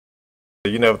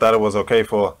You never thought it was okay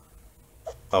for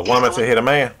a woman to hit a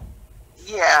man?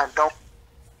 Yeah, don't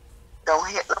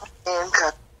hit no man,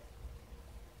 because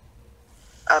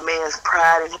a man's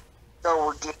pride and ego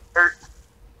will get hurt,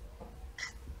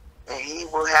 and he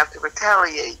will have to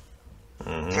retaliate.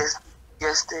 Mm-hmm.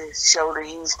 Just to show that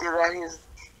he still got his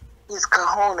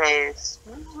cojones.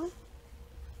 Mm-hmm.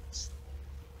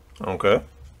 Okay.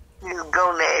 His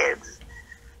gonads.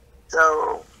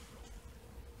 So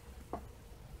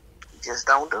just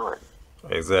don't do it.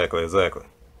 Exactly.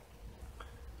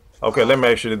 Okay, let me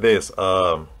ask you this.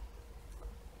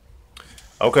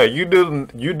 Okay, you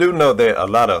do know that a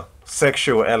lot of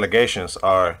sexual allegations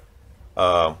are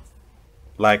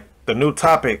like the new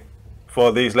topic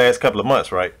for these last couple of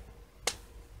months, right?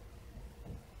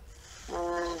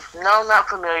 No, not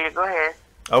familiar. Go ahead.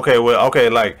 Okay, well, okay,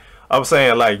 like I'm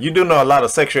saying, like you do know a lot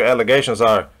of sexual allegations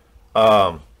are,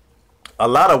 a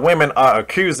lot of women are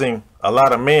accusing a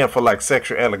lot of men for like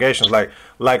sexual allegations.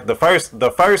 Like the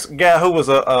first guy who was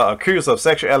accused of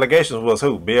sexual allegations was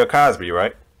who? Bill Cosby,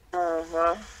 right?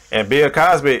 Mm-hmm. And Bill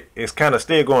Cosby is kind of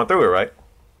still going through it, right?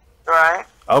 Right.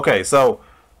 Okay, so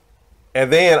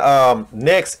and then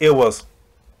next it was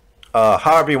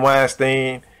Harvey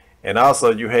Weinstein, and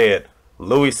also you had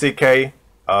Louis C.K.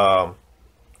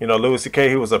 You know, Louis C.K.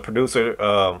 He was a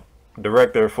producer,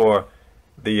 director for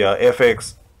the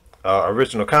FX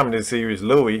original comedy series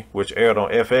Louis, which aired on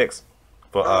FX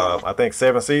for I think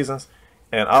 7 seasons.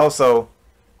 And also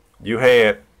you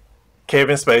had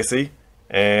Kevin Spacey,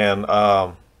 and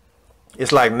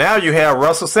it's like now you have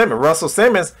Russell Simmons. Russell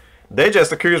Simmons, they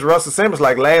just accused Russell Simmons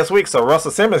like last week. So Russell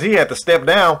Simmons, he had to step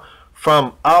down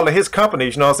from all of his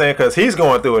companies, you know what I'm saying? Because he's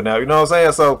going through it now, you know what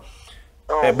I'm saying? So,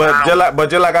 but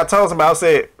just like I told him, I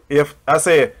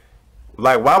said,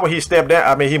 like, why would he step down?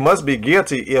 I mean, he must be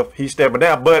guilty if he's stepping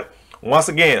down. But once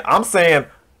again, I'm saying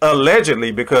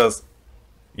allegedly because,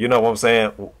 you know what I'm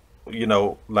saying? You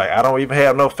know, like I don't even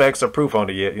have no facts or proof on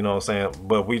it yet, you know what I'm saying?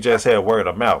 But we just had word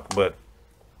of mouth. But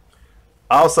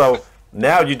also,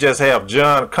 now you just have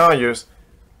John Conyers.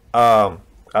 I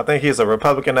think he's a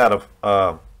Republican out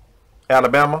of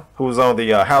Alabama, who's on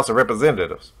the House of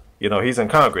Representatives. You know, he's in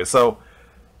Congress. So,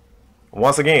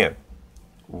 once again,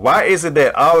 why is it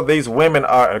that all of these women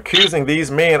are accusing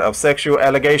these men of sexual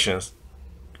allegations,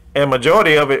 and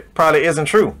majority of it probably isn't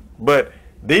true? But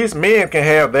these men can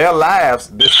have their lives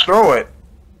destroyed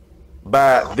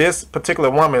by this particular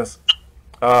woman's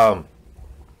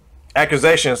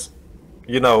accusations,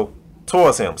 you know,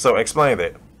 towards him. So explain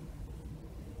that.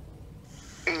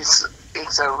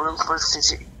 It's a ruthless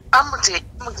situation. I'm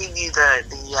gonna give you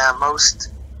the most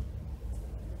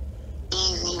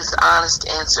easiest, honest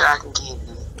answer I can give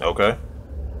you. Okay.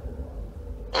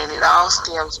 And it all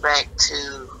stems back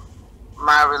to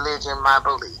my religion, my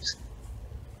beliefs.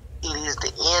 It is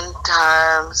the end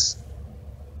times.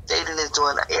 Satan is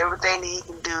doing everything that he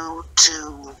can do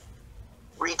to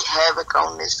wreak havoc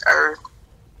on this earth.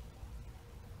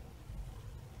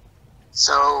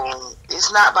 So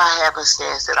it's not by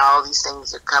happenstance that all these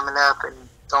things are coming up and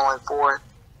going forth.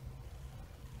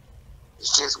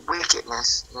 It's just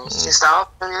wickedness. It's just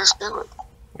all there is to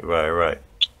it. Right.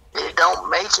 It don't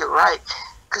make it right.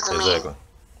 Because, I mean,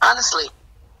 honestly,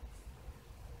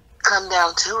 come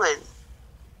down to it,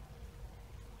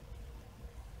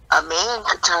 a man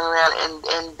could turn around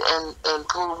and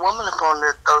pull a woman upon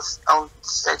those on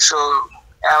sexual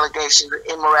allegations,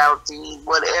 immorality,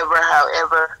 whatever,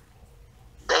 however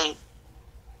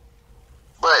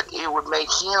but it would make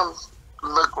him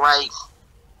look like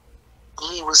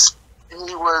he was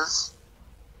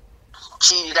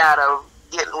cheated out of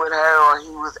getting with her, or he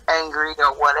was angry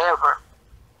or whatever.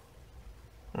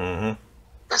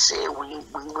 I said we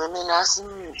women are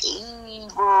some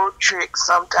evil tricks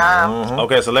sometimes.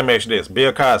 Okay, so let me ask you this: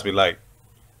 Bill Cosby, like,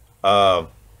 now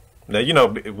you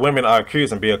know women are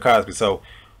accusing Bill Cosby. So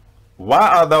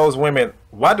why did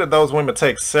those women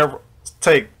take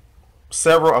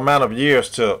several amount of years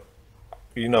to,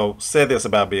 you know, say this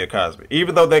about Bill Cosby?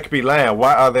 Even though they could be lying,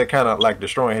 why are they kind of like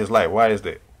destroying his life? Why is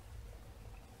that?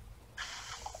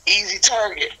 Easy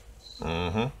target.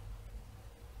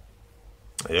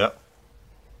 Yep.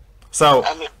 So,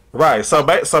 I mean, right. So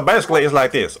basically, it's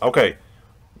like this. Okay,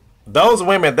 those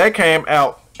women, they came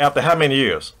out after how many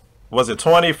years? Was it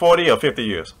 20, 40, or 50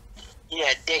 years?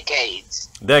 Yeah, decades.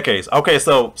 Decades. Okay,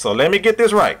 so let me get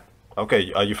this right.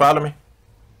 Okay, are you following me?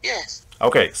 Yes.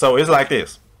 Okay, so it's like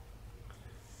this.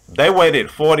 They waited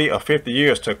 40 or 50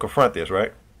 years to confront this,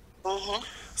 right?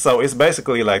 So it's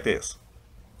basically like this.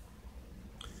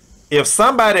 If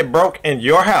somebody broke in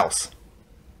your house,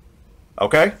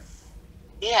 okay?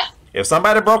 Yeah. If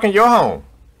somebody broke in your home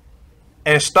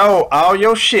and stole all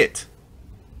your shit,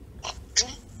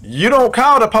 You don't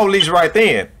call the police right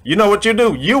then. You know what you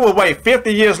do? You will wait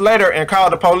 50 years later and call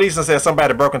the police and say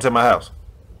somebody broke into my house.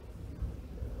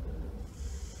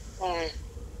 Mm,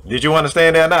 Did you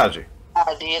understand the analogy?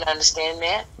 I did understand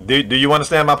that. Do you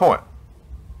understand my point?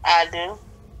 I do.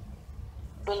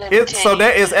 But let me It tell so you,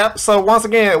 that is so once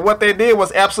again what they did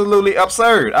was absolutely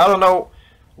absurd. I don't know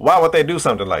why would they do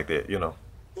something like that, you know.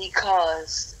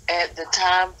 because at the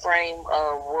time frame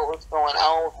of what was going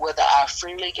on, whether I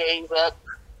freely gave up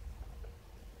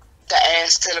the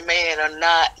ass to the man or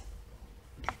not,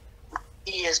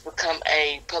 he has become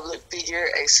a public figure,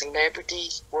 a celebrity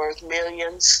worth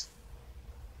millions.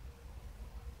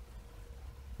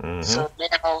 Mm-hmm. So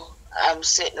now I'm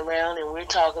sitting around and we're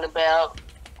talking about,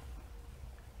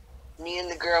 me and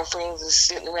the girlfriends are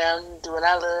sitting around doing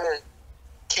our little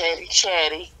catty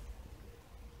chatty.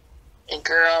 And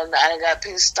girl, I done got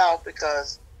pissed off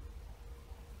because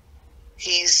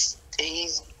he's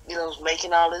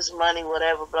making all this money,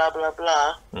 whatever, blah blah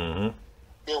blah. Mm-hmm.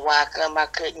 Then why come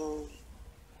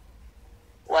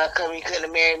he couldn't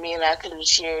have married me and I could have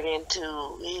shared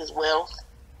into his wealth?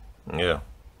 Yeah.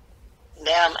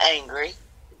 Now I'm angry.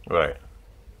 Right.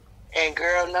 And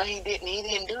girl, no, he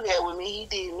didn't do that with me. He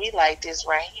did me like this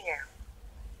right here.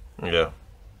 Yeah.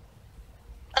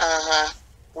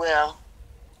 Well,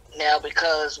 now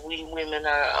because we women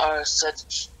are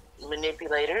such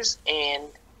manipulators, and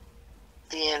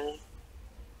then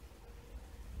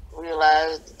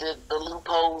realize the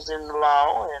loopholes in the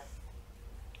law, and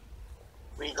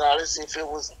regardless if it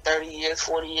was 30 years,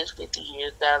 40 years, 50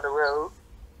 years down the road,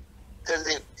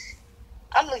 because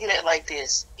I'm looking at it like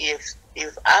this: if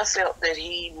I felt that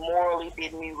he morally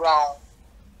did me wrong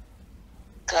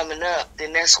coming up,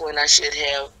 then that's when I should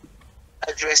have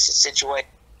addressed the situation.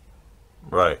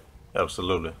 Right.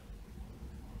 Absolutely.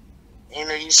 You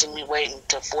know, you shouldn't be waiting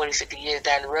till 40, 50 years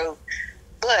down the road.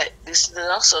 But this is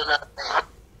also another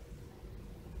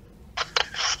thing.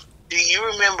 Do you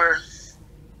remember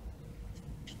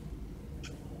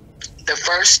the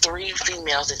first 3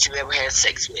 females that you ever had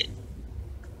sex with?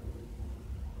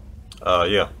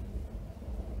 Yeah.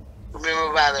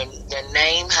 Remember by the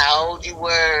name, how old you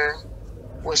were,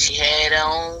 what she had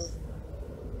on,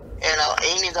 and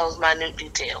any of those minute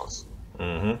details?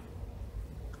 Mm-hmm.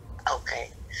 Okay.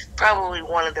 Probably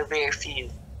one of the very few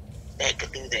that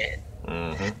could do that.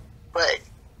 Mm-hmm.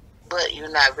 But you're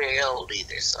not very old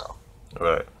either, so.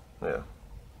 Right. Yeah.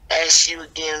 Ask you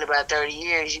again in about 30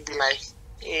 years, you'd be like,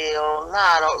 hell no,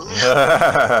 I don't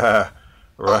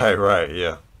know. Right,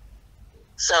 yeah.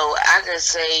 So I can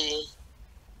say,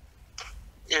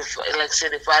 like I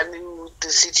said, if I knew the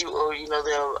situation, or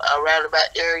the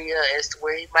roundabout area as to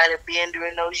where he might have been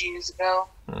during those years ago,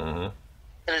 Mm-hmm.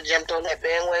 I'd have jumped on that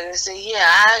bandwagon and said,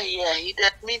 yeah, he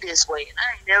did me this way, and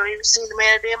I ain't never even seen the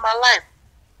man a day in my life.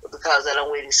 But because I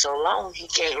done waited so long, he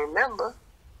can't remember.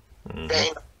 Mm-hmm. That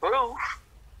ain't no proof.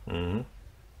 Mm-hmm.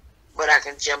 But I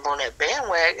can jump on that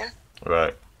bandwagon.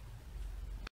 Right.